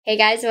Hey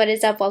guys, what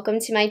is up? Welcome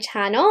to my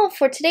channel.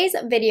 For today's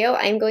video,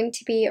 I'm going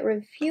to be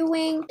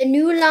reviewing the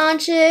new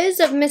launches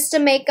of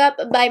Mr. Makeup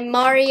by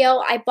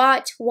Mario. I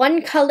bought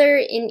one color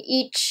in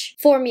each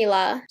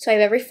formula, so I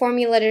have every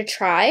formula to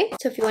try.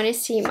 So if you want to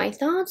see my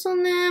thoughts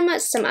on them,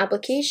 some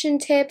application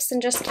tips,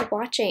 and just keep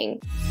watching.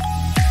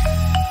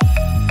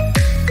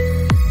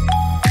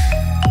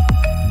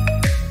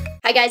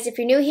 Hi guys, if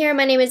you're new here,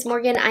 my name is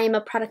Morgan. I am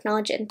a product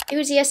knowledge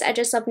enthusiast. I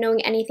just love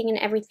knowing anything and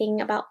everything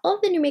about all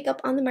of the new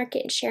makeup on the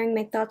market and sharing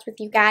my thoughts with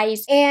you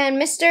guys.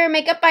 And Mr.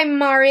 Makeup by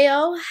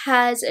Mario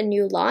has a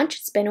new launch.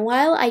 It's been a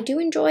while. I do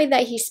enjoy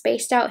that he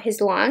spaced out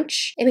his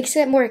launch. It makes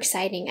it more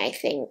exciting, I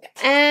think.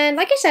 And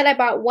like I said, I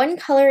bought one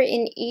color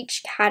in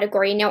each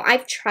category. Now,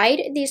 I've tried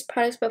these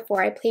products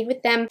before. I played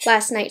with them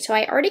last night, so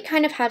I already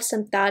kind of have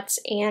some thoughts,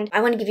 and I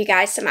want to give you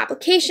guys some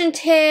application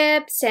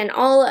tips and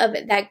all of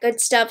that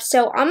good stuff.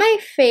 So on my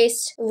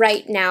face,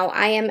 right now,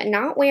 I am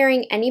not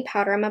wearing any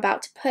powder. I'm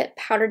about to put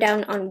powder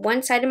down on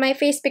one side of my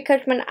face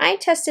because when I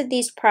tested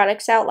these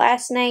products out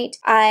last night,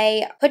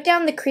 I put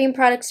down the cream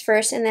products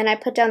first and then I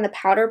put down the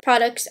powder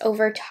products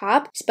over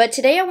top. But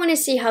today I want to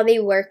see how they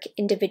work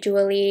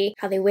individually,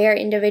 how they wear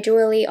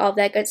individually, all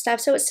that good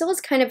stuff. So it still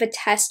is kind of a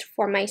test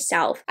for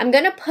myself. I'm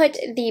going to put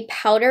the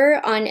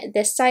powder on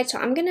this side, so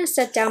I'm going to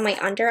set down my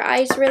under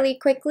eyes really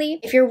quickly.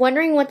 If you're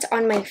wondering what's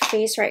on my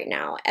face right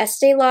now,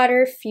 Estee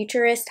Lauder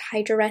Futurist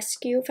Hydra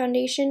Rescue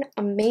Foundation,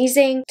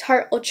 amazing,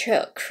 Tarte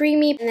Ultra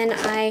Creamy. And then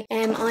I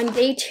am on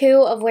day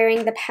 2 of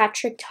wearing the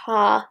Patrick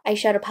Ta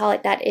eyeshadow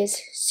palette that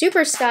is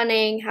super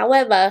stunning.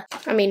 However,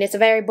 I mean, it's a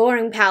very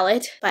boring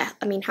palette, but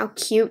I mean, how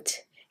cute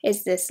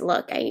is this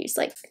look? I used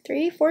like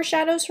 3-4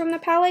 shadows from the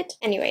palette.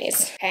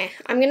 Anyways, okay,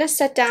 I'm gonna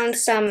set down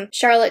some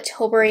Charlotte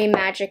Tilbury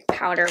Magic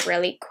powder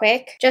really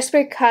quick, just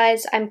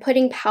because I'm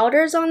putting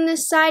powders on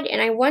this side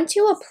and I want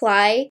to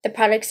apply the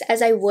products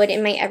as I would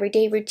in my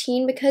everyday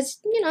routine, because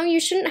you know, you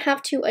shouldn't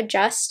have to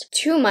adjust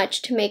too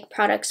much to make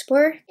products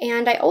work.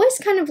 And I always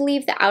kind of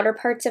leave the outer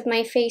parts of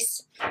my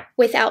face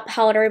without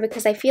powder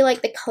because I feel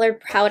like the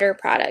colored powder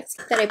products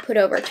that I put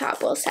over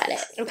top will set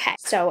it. Okay,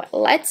 so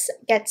let's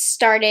get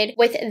started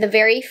with the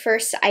very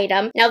first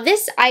item. Now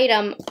this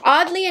item,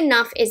 oddly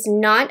enough, is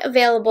not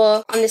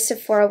available on the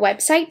Sephora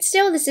website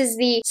still. This is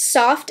the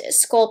Soft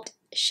Sculpt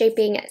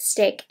shaping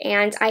stick,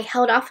 and I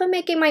held off on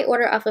making my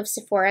order off of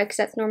Sephora because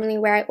that's normally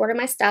where I order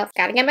my stuff.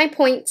 Gotta get my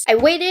points. I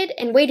waited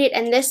and waited,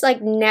 and this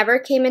like never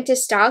came into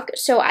stock,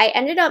 so I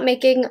ended up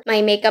making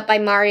my Makeup by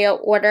Mario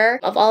order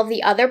of all of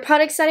the other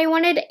products that I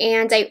wanted,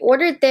 and I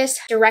ordered this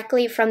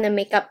directly from the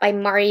Makeup by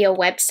Mario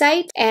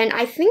website, and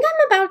I think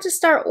I'm about to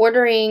start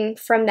ordering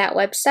from that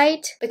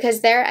website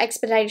because their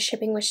expedited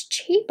shipping was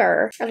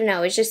cheaper. I don't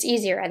know, it's just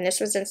easier, and this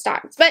was in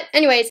stock. But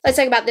anyways, let's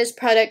talk about this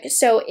product.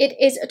 So it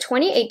is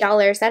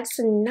 $28. That's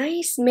a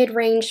nice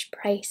mid-range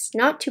price,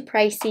 not too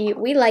pricey.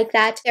 We like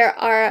that. There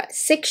are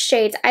 6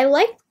 shades. I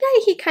like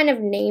that he kind of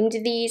named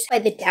these by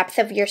the depth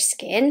of your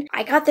skin.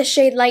 I got the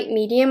shade light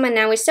medium, and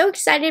I was so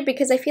excited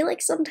because I feel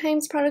like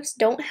sometimes products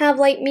don't have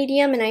light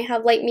medium, and I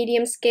have light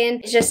medium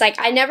skin. It's just like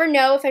I never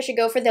know if I should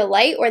go for the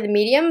light or the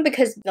medium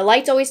because the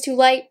light's always too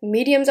light,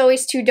 medium's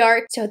always too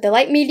dark. So the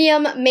light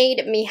medium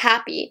made me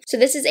happy. So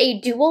this is a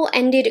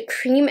dual-ended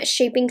cream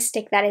shaping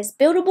stick that is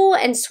buildable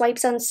and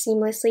swipes on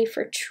seamlessly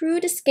for true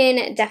to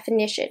skin definition.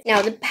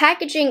 Now, the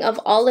packaging of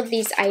all of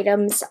these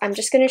items, I'm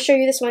just going to show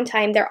you this one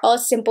time. They're all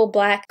simple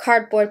black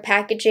cardboard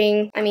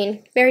packaging. I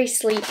mean, very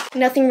sleek.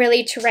 Nothing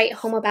really to write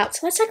home about.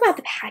 So let's talk about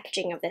the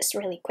packaging of this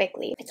really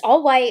quickly. It's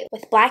all white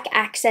with black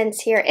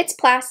accents here. It's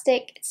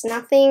plastic. It's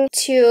nothing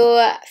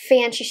too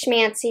fancy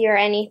schmancy or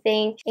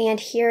anything. And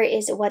here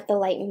is what the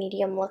light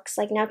medium looks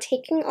like. Now,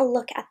 taking a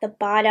look at the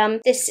bottom,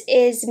 this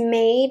is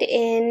made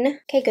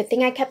in... Okay, good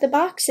thing I kept the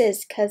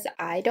boxes because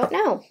I don't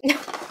know.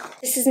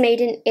 This is made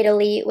in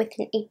Italy with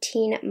an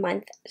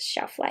 18-month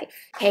shelf life.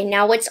 Okay,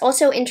 now what's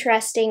also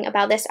interesting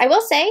about this, I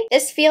will say,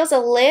 this feels a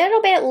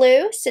little bit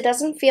loose. It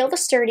doesn't feel the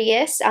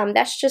sturdiest.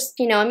 That's just,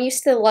 you know, I'm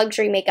used to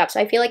luxury makeup, so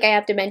I feel like I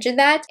have to mention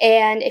that.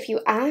 And if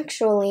you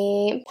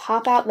actually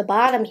pop out the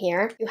bottom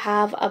here, you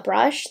have a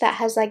brush that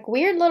has like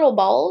weird little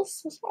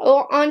balls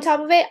on top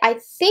of it. I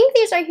think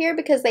these are here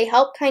because they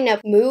help kind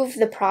of move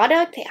the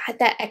product. They add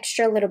that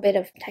extra little bit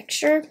of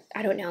texture.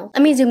 I don't know.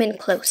 Let me zoom in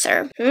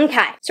closer.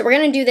 Okay, so we're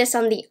gonna do this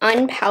on the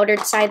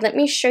unpowdered side. Let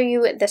me show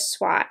you the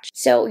swatch.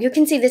 So you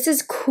can see this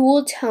is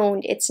cool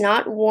toned. It's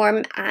not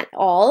warm at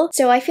all.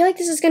 So I feel like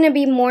this is going to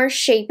be more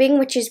shaping,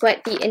 which is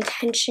what the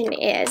intention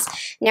is.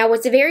 Now,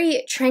 what's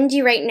very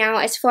trendy right now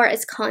as far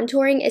as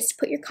contouring is to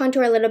put your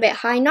contour a little bit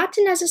high, not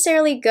to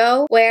necessarily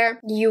go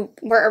where you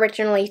were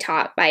originally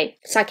taught by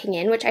sucking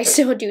in, which I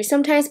still do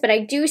sometimes, but I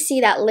do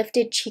see that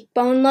lifted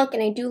cheekbone look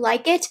and I do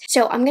like it.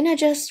 So I'm going to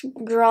just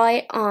draw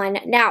it on.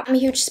 Now, I'm a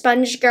huge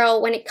sponge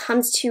girl when it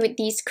comes to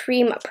these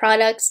cream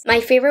products. My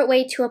favorite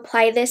way to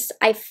apply this,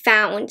 I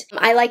found,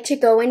 I like to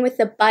go in with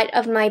the butt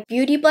of my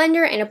beauty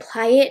blender and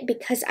apply it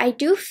because I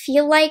do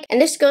feel like, and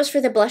this goes for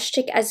the blush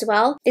stick as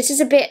well, this is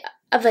a bit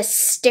of a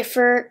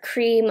stiffer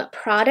cream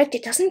product.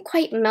 It doesn't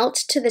quite melt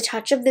to the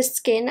touch of the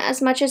skin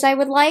as much as I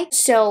would like.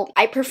 So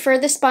I prefer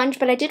the sponge,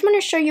 but I did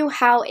want to show you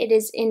how it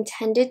is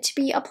intended to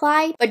be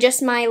applied. But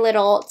just my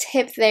little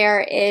tip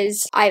there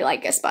is I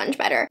like a sponge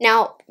better.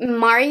 Now,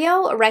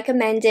 Mario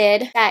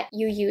recommended that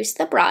you use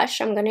the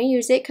brush. I'm going to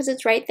use it because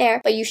it's right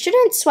there, but you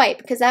shouldn't swipe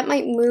because that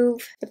might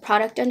move the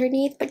product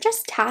underneath, but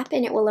just tap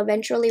and it will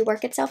eventually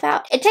work itself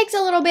out. It takes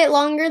a little bit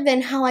longer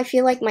than how I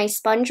feel like my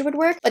sponge would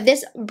work, but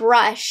this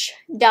brush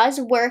does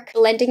work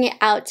blending it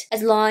out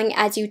as long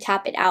as you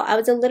tap it out. I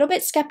was a little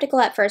bit skeptical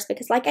at first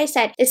because, like I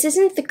said, this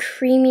isn't the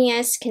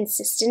creamiest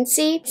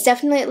consistency. It's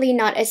definitely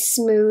not as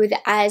smooth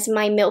as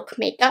my Milk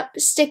makeup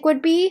stick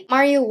would be.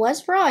 Mario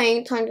was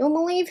right. I don't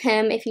believe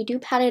him. If you do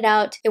pat it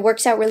out, it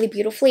works out really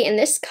beautifully, and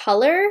this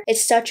color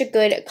is such a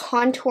good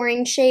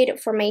contouring shade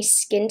for my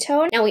skin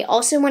tone. Now we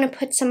also want to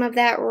put some of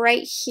that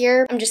right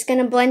here. I'm just going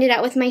to blend it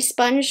out with my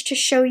sponge to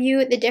show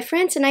you the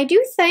difference, and I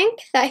do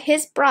think that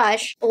his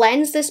brush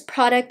blends this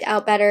product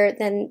out better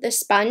than the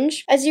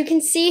sponge. As you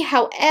can see,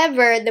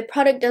 however, the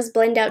product does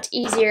blend out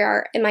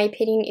easier, in my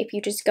opinion, if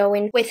you just go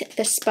in with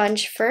the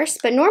sponge first,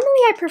 but normally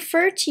I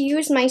prefer to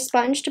use my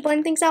sponge to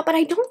blend things out, but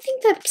I don't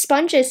think the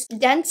sponge is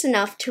dense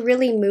enough to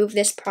really move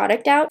this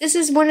product out. This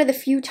is one of the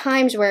few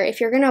times where if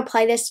you're going to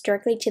apply this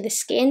directly to the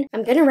skin,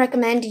 I'm going to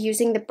recommend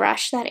using the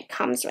brush that it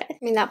comes with. I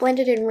mean, that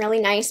blended in really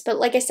nice, but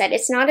like I said,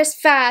 it's not as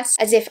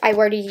fast as if I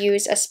were to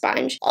use a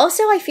sponge.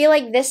 Also, I feel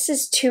like this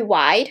is too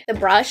wide, the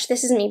brush.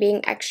 This is me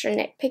being extra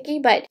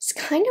nitpicky, but it's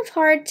kind of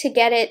hard to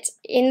get it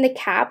in the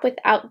cap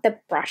without the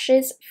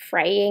brushes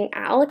fraying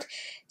out.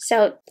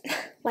 So,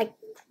 like,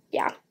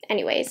 yeah.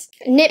 Anyways,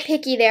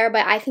 nitpicky there,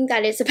 but I think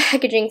that is a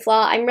packaging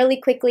flaw. I'm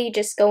really quickly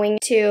just going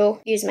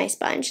to use my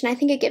sponge, and I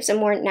think it gives a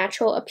more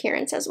natural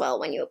appearance as well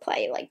when you apply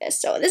it like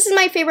this. So this is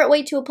my favorite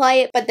way to apply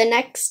it, but the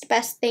next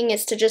best thing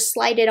is to just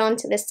slide it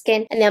onto the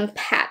skin and then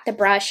pat the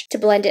brush to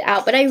blend it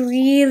out. But I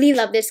really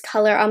love this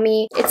color on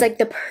me. It's like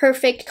the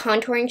perfect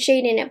contouring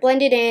shade, and it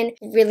blended in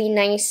really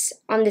nice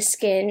on the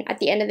skin at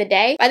the end of the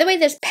day. By the way,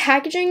 this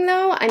packaging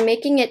though, I'm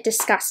making it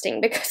disgusting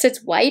because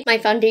it's white. My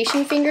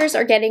foundation fingers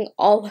are getting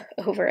all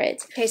over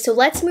it. Okay, so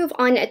let's move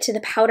on to the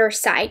powder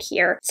side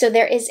here. So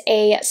there is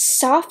a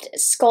soft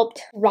Sculpt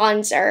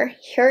bronzer.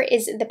 Here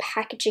is the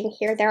packaging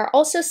here. There are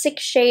also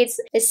 6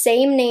 shades, the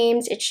same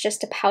names. It's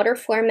just a powder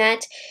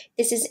format.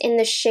 This is in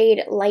the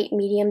shade light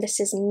medium. This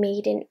is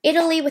made in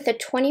Italy with a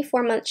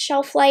 24-month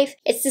shelf life.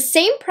 It's the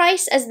same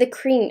price as the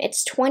cream.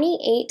 It's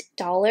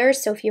 $28.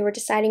 So if you were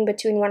deciding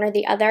between one or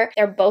the other,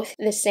 they're both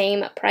the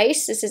same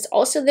price. This is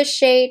also the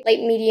shade light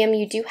medium.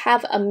 You do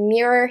have a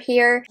mirror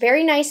here.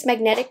 Very nice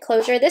magnetic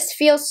closure. This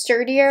feels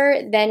sturdier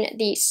than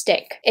the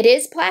stick. It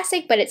is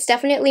plastic, but it's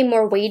definitely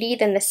more weighty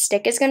than the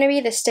stick is going to be.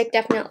 The stick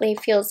definitely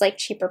feels like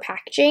cheaper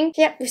packaging.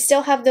 Yep, we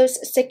still have those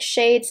 6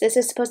 shades. This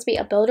is supposed to be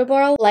a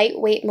buildable,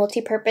 lightweight,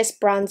 multi-purpose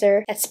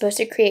bronzer that's supposed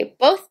to create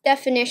both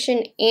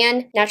definition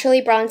and naturally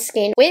bronzed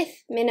skin with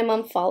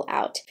minimum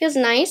fallout. Feels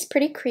nice,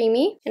 pretty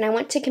creamy, and I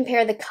want to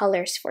compare the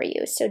colors for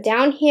you. So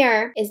down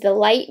here is the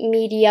light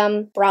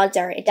medium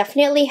bronzer. It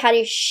definitely had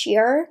a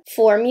sheer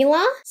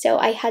formula, so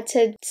I had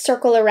to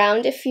circle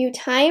around a few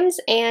times,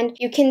 and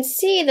you can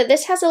see that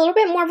this has a little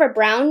bit more of a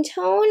brown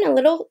tone, a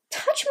little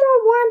touch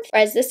more warmth,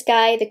 whereas this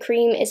guy, the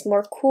cream, is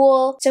more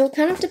cool. So it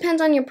kind of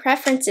depends on your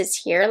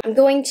preferences here. I'm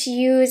going to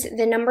use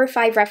the number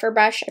 5 Rephr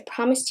brush. I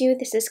promised you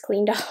this is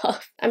cleaned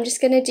off. I'm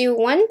just going to do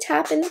one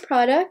tap in the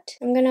product.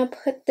 I'm going to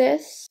put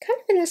this kind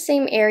of in the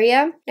same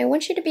area. I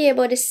want you to be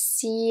able to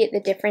see the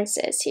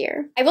differences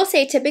here. I will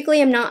say,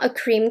 typically I'm not a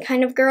cream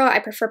kind of girl. I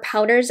prefer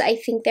powders. I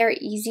think they're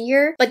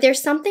easier, but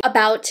there's something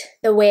about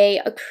the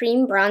way a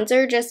cream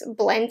bronzer just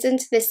blends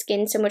into the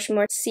skin so much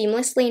more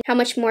seamlessly, and how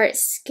much more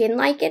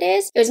skin-like it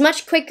is. It was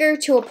much quicker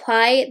to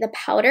apply the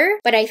powder,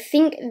 but I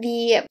think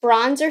the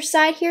bronzer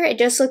side here, it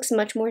just looks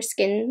much more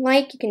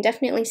skin-like. You can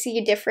definitely see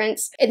a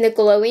difference in the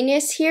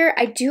glowiness here.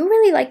 I do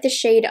really like the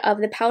shade of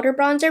the powder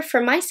bronzer.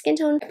 For my skin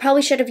tone, I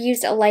probably should have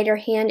used a lighter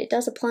hand. It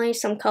does apply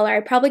some color.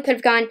 I probably could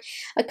have gone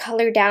a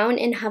color down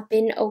and have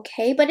been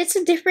okay, but it's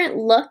a different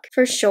look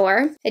for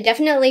sure. I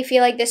definitely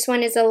feel like this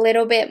one is a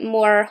little bit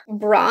more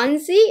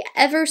bronzy,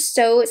 ever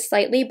so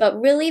slightly, but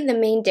really the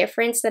main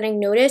difference that I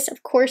noticed,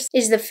 of course,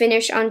 is the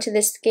finish onto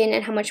the skin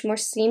and how much more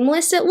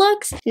seamless it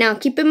looks. Now,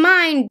 keep in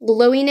mind,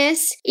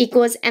 glowiness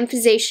equals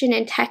emphasization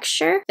and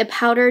texture. The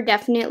powder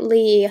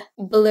definitely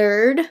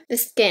blurred the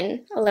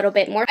skin a little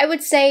bit more. I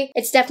would say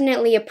it's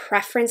definitely a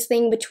preference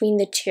thing between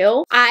the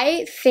two.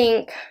 I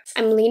think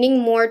I'm leaning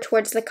more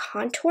towards the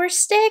contour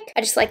stick.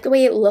 I just like the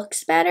way it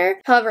looks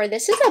better. However,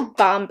 this is a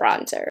bomb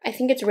bronzer. I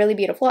think it's really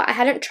beautiful. I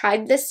hadn't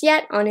tried this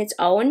yet on its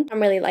own.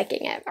 I'm really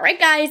liking it. All right,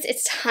 guys,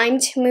 it's time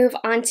to move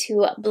on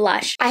to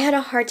blush. I had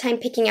a hard time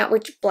picking out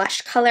which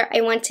blush color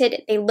I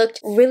wanted. They looked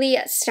really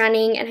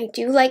stunning, and I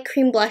do like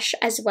cream blush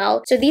as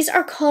well. So these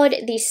are called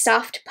the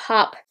Soft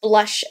Pop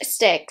blush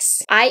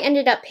sticks. I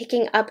ended up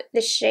picking up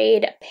the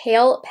shade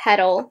Pale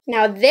Petal.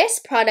 Now, this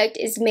product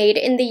is made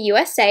in the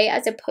USA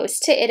as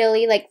opposed to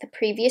Italy, like the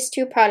previous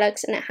 2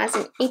 products, and it has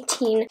an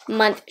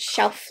 18-month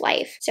shelf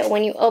life. So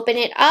when you open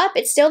it up,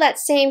 it's still that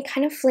same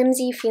kind of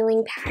flimsy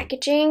feeling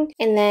packaging,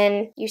 and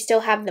then you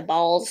still have the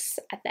balls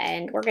at the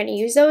end. We're going to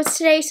use those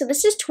today. So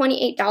this is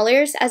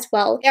 $28 as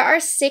well. There are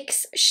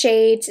 6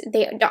 shades.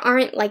 They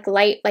aren't like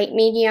light,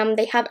 medium.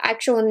 They have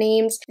actual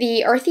names.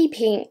 The earthy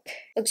pink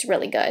looks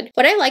really good.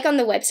 What I like on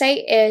the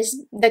website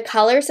is the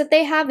colors that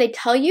they have. They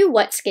tell you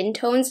what skin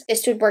tones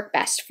this would work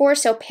best for.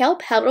 So pale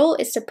petal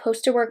is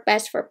supposed to work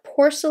best for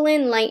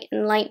porcelain, light,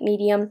 and light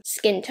medium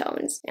skin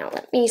tones. Now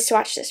let me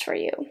swatch this for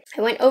you.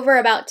 I went over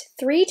about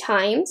 3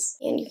 times,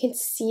 and you can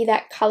see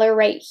that color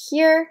right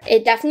here.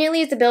 It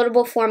definitely is a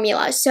buildable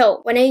formula.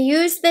 So when I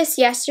used this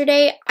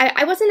yesterday,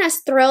 I wasn't as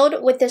thrilled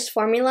with this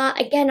formula.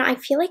 Again, I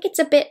feel like it's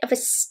a bit of a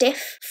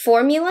stiff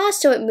formula,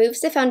 so it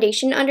moves the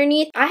foundation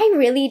underneath. I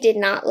really did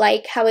not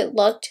like how it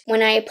looked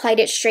when I applied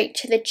it straight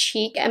to the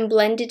cheek and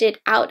blended it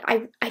out.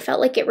 I felt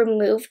like it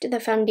removed the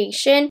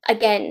foundation.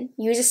 Again,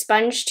 use a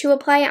sponge to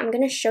apply it. I'm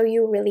going to show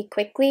you really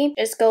quickly.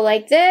 Just go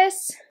like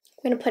this.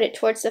 I'm going to put it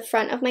towards the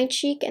front of my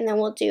cheek, and then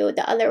we'll do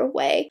the other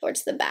way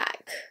towards the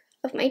back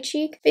of my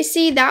cheek. But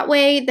see, that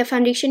way the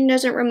foundation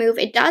doesn't remove.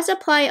 It does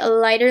apply a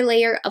lighter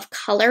layer of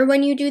color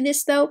when you do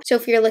this though. So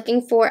if you're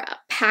looking for a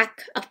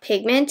pack of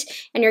pigment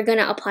and you're going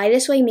to apply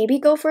this way, maybe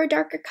go for a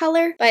darker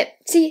color. But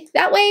see,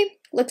 that way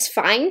looks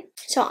fine.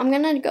 So I'm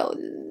going to go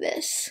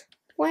this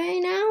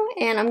way now,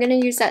 and I'm gonna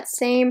use that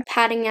same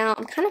patting out.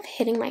 I'm kind of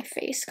hitting my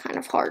face kind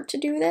of hard to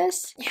do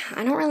this. Yeah,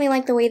 I don't really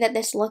like the way that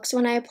this looks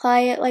when I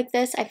apply it like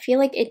this. I feel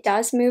like it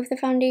does move the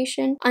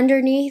foundation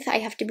underneath. I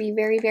have to be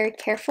very, very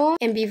careful,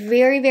 and be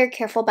very, very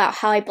careful about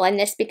how I blend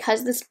this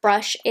because this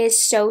brush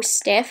is so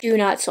stiff. Do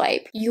not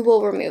swipe. You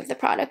will remove the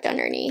product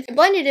underneath. I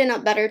blended it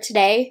up better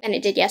today than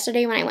it did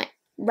yesterday when I went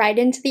right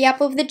into the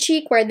apple of the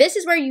cheek, where this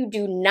is where you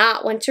do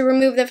not want to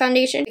remove the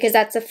foundation because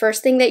that's the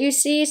first thing that you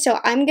see. So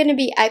I'm going to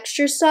be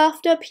extra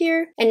soft up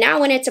here. And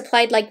now when it's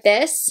applied like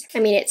this, I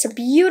mean, it's a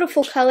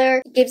beautiful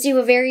color. It gives you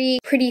a very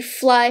pretty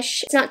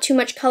flush. It's not too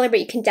much color,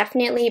 but you can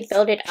definitely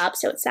build it up.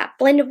 So it's that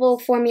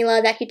blendable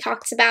formula that he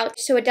talks about.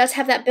 So it does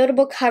have that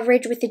buildable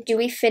coverage with a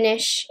dewy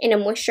finish in a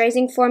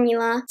moisturizing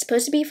formula. It's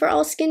supposed to be for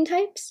all skin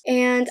types.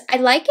 And I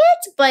like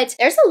it, but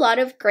there's a lot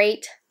of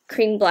great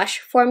cream blush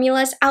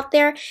formulas out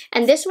there,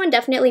 and this one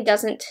definitely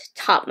doesn't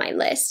top my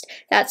list.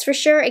 That's for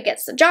sure. It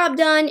gets the job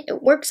done,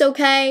 it works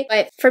okay,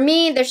 but for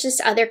me, there's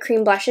just other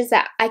cream blushes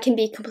that I can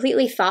be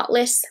completely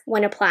thoughtless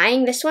when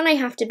applying. This one I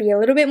have to be a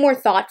little bit more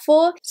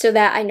thoughtful so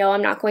that I know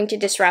I'm not going to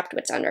disrupt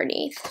what's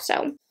underneath.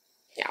 So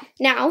yeah.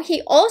 Now,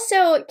 he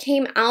also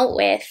came out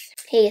with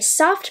a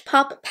soft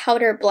pop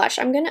powder blush.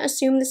 I'm going to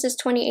assume this is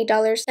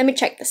 $28. Let me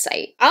check the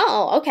site.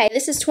 Oh, okay.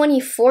 This is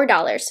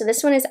 $24. So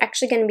this one is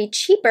actually going to be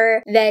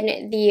cheaper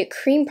than the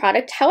cream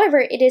product. However,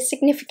 it is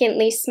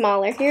significantly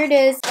smaller. Here it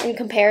is in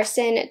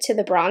comparison to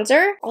the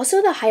bronzer.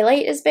 Also, the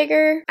highlight is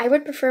bigger. I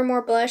would prefer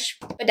more blush,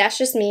 but that's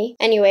just me.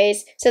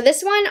 Anyways, so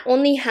this one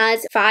only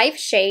has 5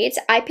 shades.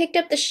 I picked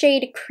up the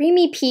shade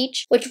Creamy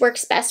Peach, which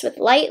works best with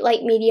light,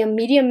 medium,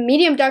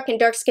 medium dark, and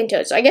dark skin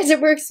tones. So I guess it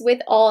works with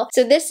all.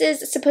 So this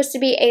is supposed to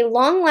be a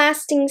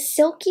long-lasting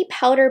silky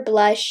powder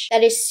blush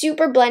that is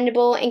super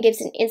blendable and gives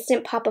an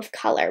instant pop of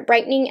color,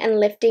 brightening and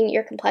lifting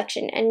your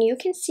complexion. And you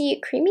can see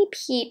Creamy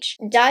Peach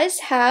does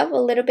have a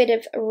little bit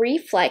of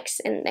reflex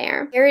in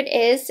there. Here it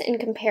is in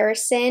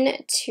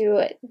comparison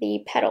to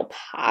the Petal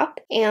Pop,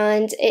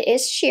 and it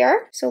is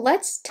sheer. So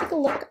let's take a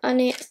look on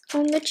it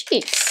on the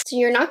cheeks. So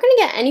you're not going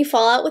to get any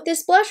fallout with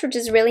this blush, which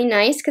is really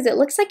nice because it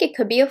looks like it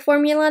could be a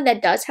formula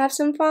that does have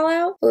some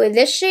fallout. Ooh,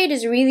 this shade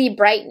is really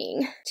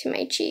brightening to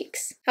my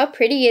cheeks. How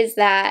pretty is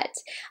that?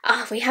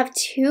 We have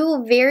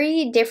 2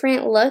 very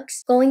different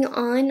looks going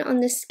on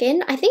the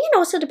skin. I think it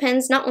also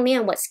depends not only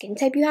on what skin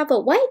type you have,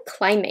 but what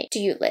climate do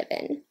you live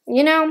in?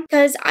 You know,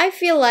 because I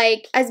feel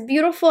like as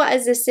beautiful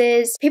as this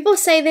is, people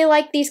say they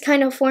like these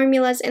kind of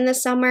formulas in the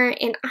summer,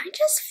 and I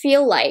just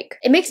feel like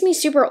it makes me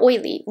super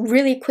oily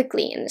really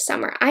quickly in the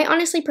summer. I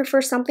honestly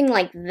prefer something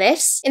like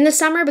this in the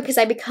summer because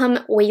I become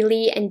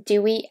oily and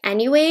dewy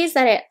anyways,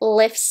 that it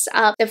lifts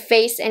up the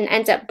face and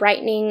ends up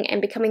brightening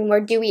and becoming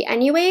more dewy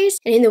anyways.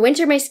 And in the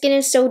winter, my skin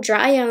is so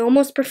dry, I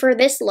almost prefer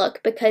this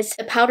look because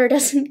the powder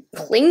doesn't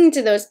cling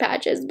to those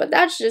patches, but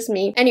that's just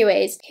me.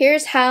 Anyways,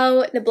 here's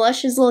how the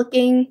blush is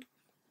looking.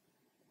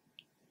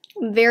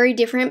 Very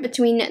different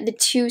between the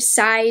 2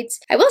 sides.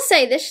 I will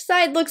say this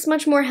side looks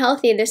much more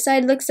healthy. This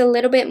side looks a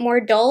little bit more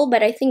dull,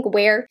 but I think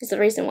wear is the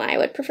reason why I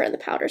would prefer the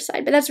powder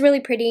side. But that's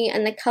really pretty,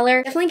 and the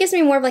color definitely gives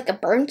me more of like a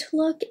burnt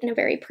look in a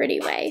very pretty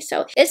way.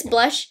 So this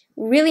blush,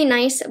 really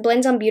nice,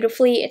 blends on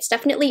beautifully. It's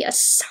definitely a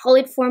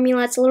solid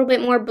formula. It's a little bit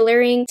more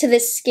blurring to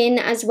the skin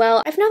as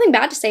well. I have nothing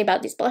bad to say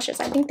about these blushes.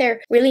 I think they're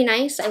really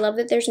nice. I love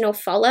that there's no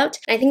fallout.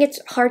 I think it's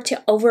hard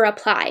to over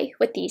apply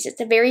with these. It's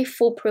a very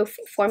foolproof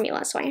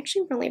formula, so I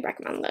actually really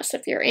recommend this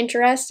if you're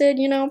interested,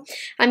 you know.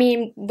 I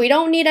mean, we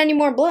don't need any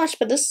more blush,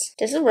 but this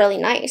is really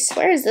nice.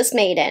 Where is this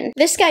made in?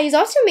 This guy is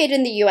also made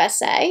in the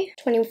USA.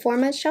 24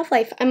 months shelf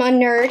life. I'm a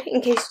nerd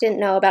in case you didn't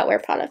know about where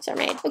products are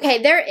made.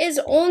 Okay, there is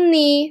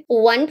only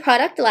 1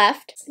 product left.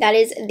 left. That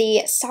is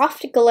the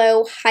Soft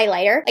Glow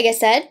highlighter. Like I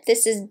said,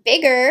 this is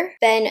bigger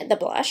than the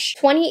blush.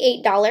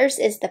 $28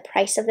 is the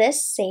price of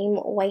this. Same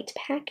white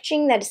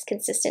packaging that is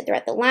consistent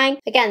throughout the line.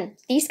 Again,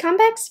 these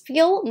compacts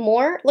feel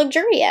more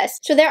luxurious.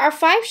 So there are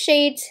 5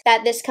 shades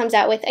that this comes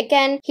out with.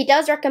 Again, he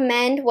does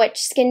recommend what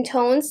skin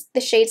tones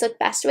the shades look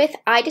best with.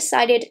 I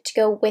decided to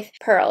go with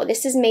Pearl.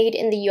 This is made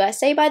in the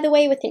USA, by the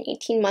way, with an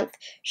 18-month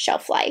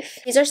shelf life.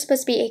 These are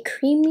supposed to be a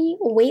creamy,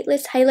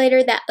 weightless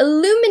highlighter that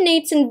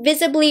illuminates and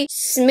visibly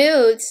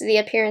smooths the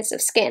appearance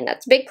of skin.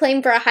 That's a big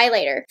claim for a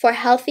highlighter. For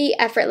healthy,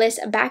 effortless,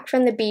 back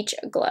from the beach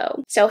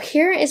glow. So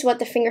here is what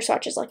the finger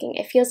swatch is looking.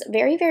 It feels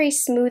very, very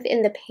smooth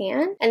in the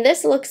pan. And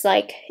this looks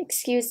like,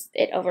 excuse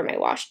it over my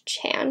washed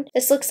hand,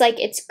 this looks like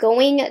it's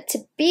going to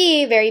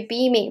be very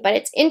beaming, but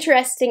it's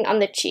interesting on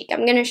the cheek.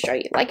 I'm going to show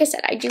you. Like I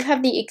said, I do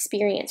have the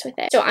experience with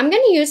it. So I'm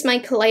going to use my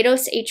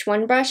Kaleidos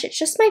H1 brush. It's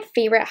just my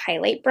favorite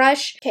highlight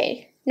brush.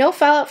 Okay. No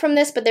fallout from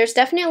this, but there's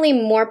definitely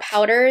more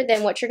powder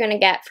than what you're going to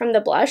get from the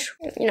blush,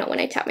 you know, when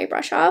I tap my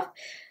brush off.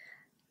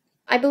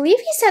 I believe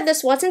he said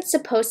this wasn't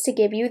supposed to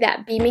give you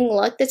that beaming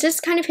look. This is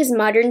kind of his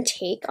modern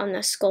take on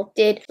the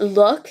sculpted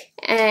look.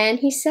 And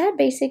he said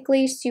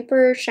basically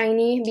super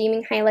shiny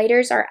beaming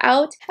highlighters are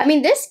out. I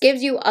mean, this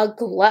gives you a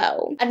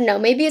glow. I don't know,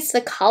 maybe it's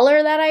the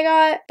color that I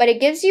got, but it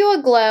gives you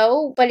a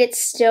glow, but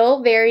it's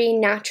still very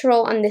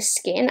natural on the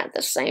skin at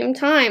the same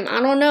time.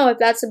 I don't know if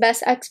that's the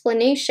best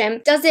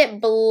explanation. Does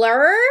it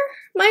blur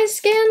my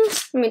skin?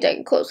 Let me take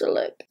a closer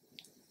look.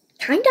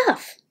 Kind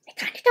of. It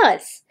kind of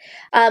does.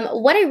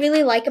 What I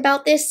really like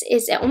about this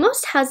is it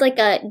almost has like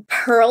a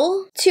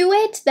pearl to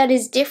it that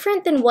is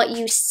different than what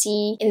you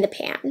see in the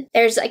pan.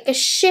 There's like a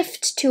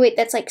shift to it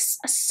that's like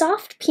a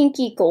soft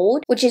pinky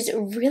gold, which is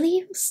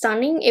really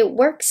stunning. It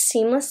works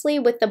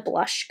seamlessly with the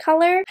blush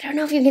color. I don't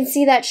know if you can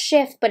see that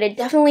shift, but it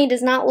definitely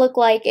does not look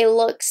like it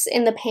looks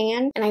in the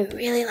pan. And I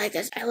really like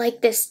this. I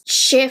like this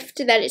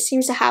shift that it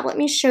seems to have. Let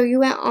me show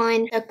you it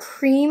on the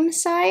cream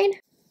side.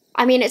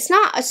 I mean, it's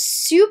not a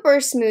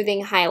super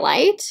smoothing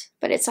highlight,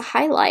 but it's a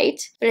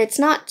highlight, but it's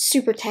not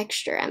super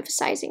texture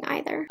emphasizing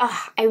either.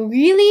 I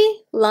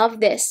really love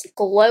this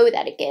glow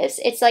that it gives.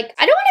 It's like,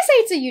 I don't want to say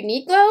it's a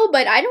unique glow,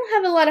 but I don't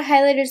have a lot of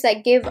highlighters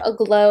that give a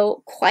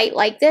glow quite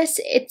like this.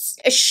 It's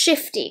a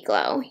shifty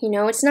glow, you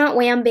know? It's not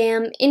wham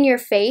bam in your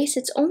face.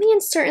 It's only in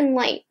certain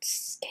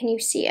lights. Can you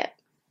see it?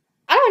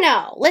 I don't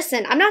know.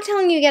 Listen, I'm not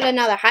telling you to get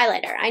another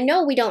highlighter. I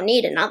know we don't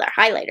need another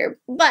highlighter,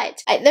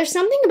 but there's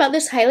something about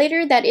this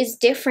highlighter that is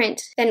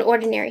different than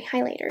ordinary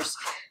highlighters.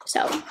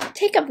 So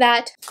take of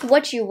that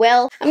what you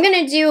will. I'm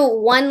going to do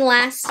one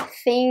last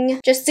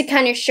thing just to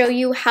kind of show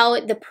you how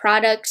the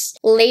products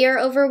layer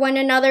over one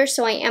another.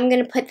 So I am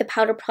going to put the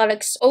powder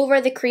products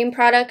over the cream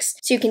products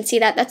so you can see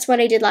that. That's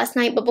what I did last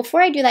night. But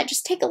before I do that,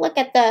 just take a look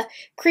at the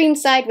cream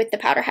side with the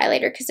powder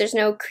highlighter because there's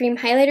no cream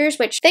highlighters,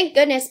 which thank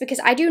goodness because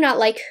I do not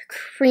like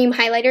cream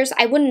highlighters.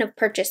 I wouldn't have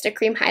purchased a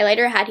cream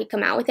highlighter had he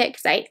come out with it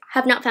because I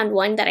have not found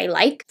one that I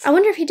like. I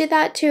wonder if he did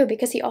that too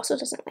because he also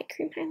doesn't like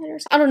cream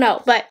highlighters. I don't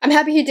know, but I'm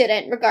happy he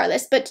didn't regardless.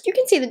 But you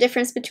can see the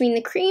difference between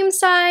the cream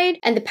side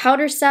and the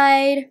powder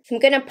side. I'm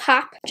gonna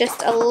pop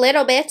just a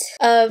little bit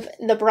of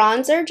the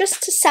bronzer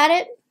just to set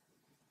it.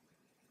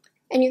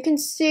 And you can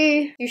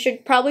see you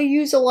should probably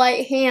use a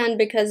light hand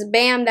because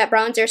bam, that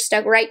bronzer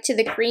stuck right to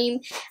the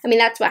cream. I mean,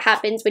 that's what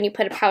happens when you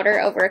put a powder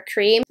over a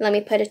cream. Let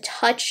me put a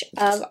touch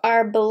of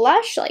our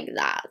blush like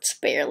that,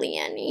 barely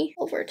any,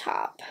 over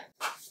top.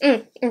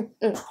 All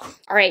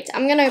right,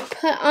 I'm gonna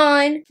put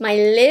on my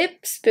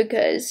lips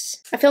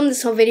because I filmed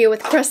this whole video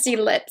with crusty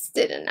lips,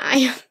 didn't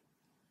I?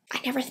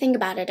 I never think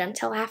about it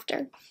until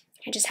after.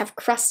 I just have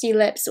crusty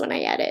lips when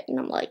I edit and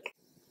I'm like,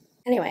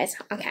 anyways,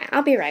 okay,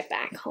 I'll be right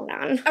back. Hold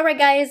on. All right,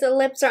 guys, the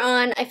lips are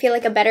on. I feel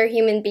like a better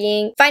human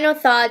being. Final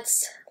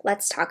thoughts.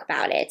 Let's talk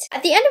about it.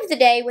 At the end of the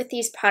day with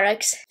these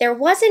products, there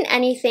wasn't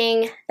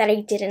anything that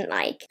I didn't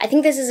like. I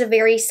think this is a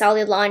very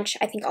solid launch.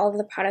 I think all of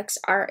the products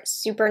are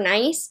super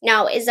nice.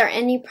 Now, is there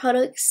any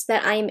products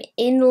that I'm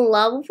in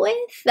love with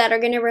that are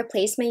going to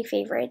replace my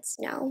favorites?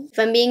 No. If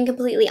I'm being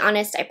completely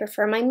honest, I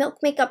prefer my Milk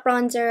Makeup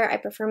bronzer. I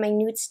prefer my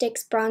Nude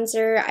Sticks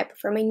bronzer. I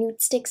prefer my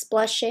Nude Sticks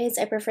blushes.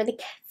 I prefer the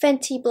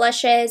Fenty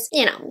blushes.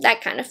 You know,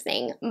 that kind of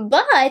thing.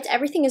 But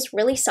everything is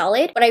really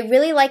solid. What I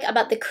really like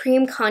about the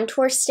cream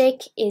contour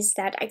stick is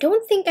that I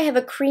don't think I have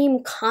a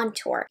cream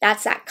contour.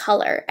 That's that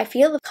color. I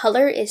feel the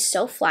color is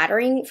so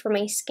flattering for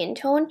my skin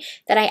tone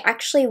that I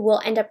actually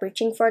will end up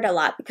reaching for it a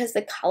lot because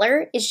the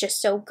color is just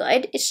so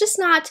good. It's just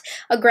not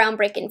a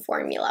groundbreaking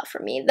formula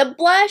for me. The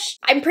blush,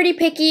 I'm pretty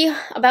picky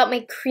about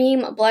my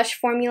cream blush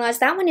formulas.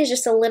 That one is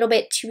just a little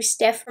bit too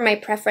stiff for my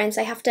preference.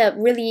 I have to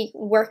really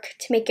work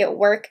to make it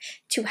work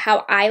to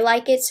how I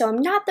like it, so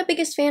I'm not the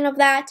biggest fan of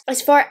that.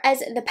 As far as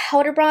the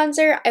powder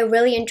bronzer, I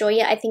really enjoy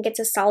it. I think it's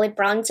a solid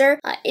bronzer.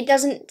 It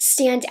doesn't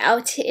stand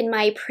out in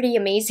my pretty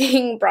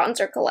amazing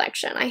bronzer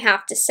collection, I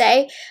have to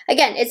say.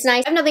 Again, it's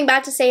nice. I have nothing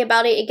bad to say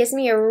about it. It gives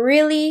me a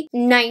really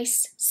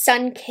nice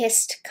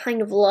sun-kissed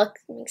kind of look.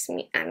 It makes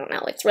me, I don't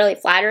know, it's really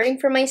flattering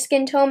for my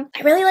skin tone.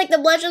 I really like the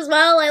blush as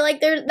well. I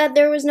like that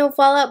there was no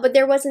fallout, but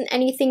there wasn't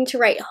anything to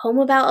write home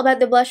about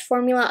the blush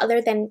formula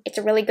other than it's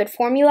a really good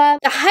formula.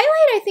 The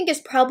highlight, I think, is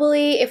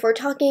probably, if we're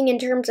talking in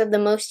terms of the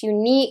most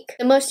unique,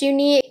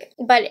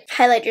 but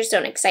highlighters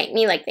don't excite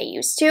me like they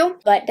used to.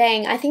 But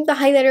dang, I think the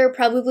highlighter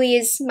probably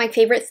is my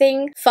favorite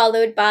thing,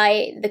 followed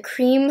by the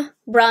cream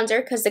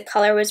bronzer because the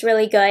color was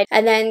really good.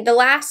 And then the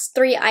last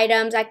three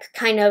items I could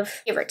kind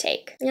of give or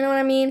take. You know what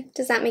I mean?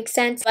 Does that make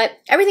sense? But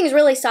everything's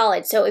really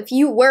solid. So if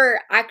you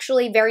were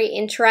actually very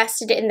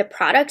interested in the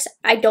products,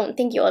 I don't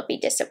think you'll be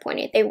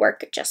disappointed. They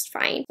work just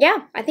fine. Yeah,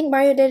 I think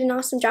Mario did an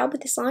awesome job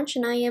with this launch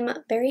and I am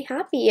very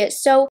happy.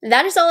 So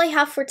that is all I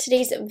have for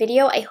today's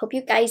video. I hope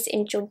you guys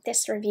enjoyed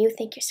this review.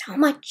 Thank you so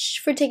much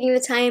for taking the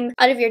time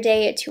out of your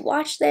day to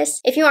watch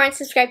this. If you aren't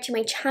subscribed to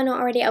my channel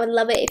already, I would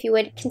love it if you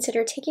would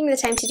consider taking the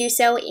time to do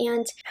so,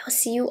 and I will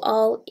see you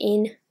all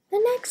in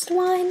the next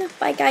one.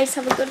 Bye guys,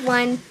 have a good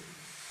one.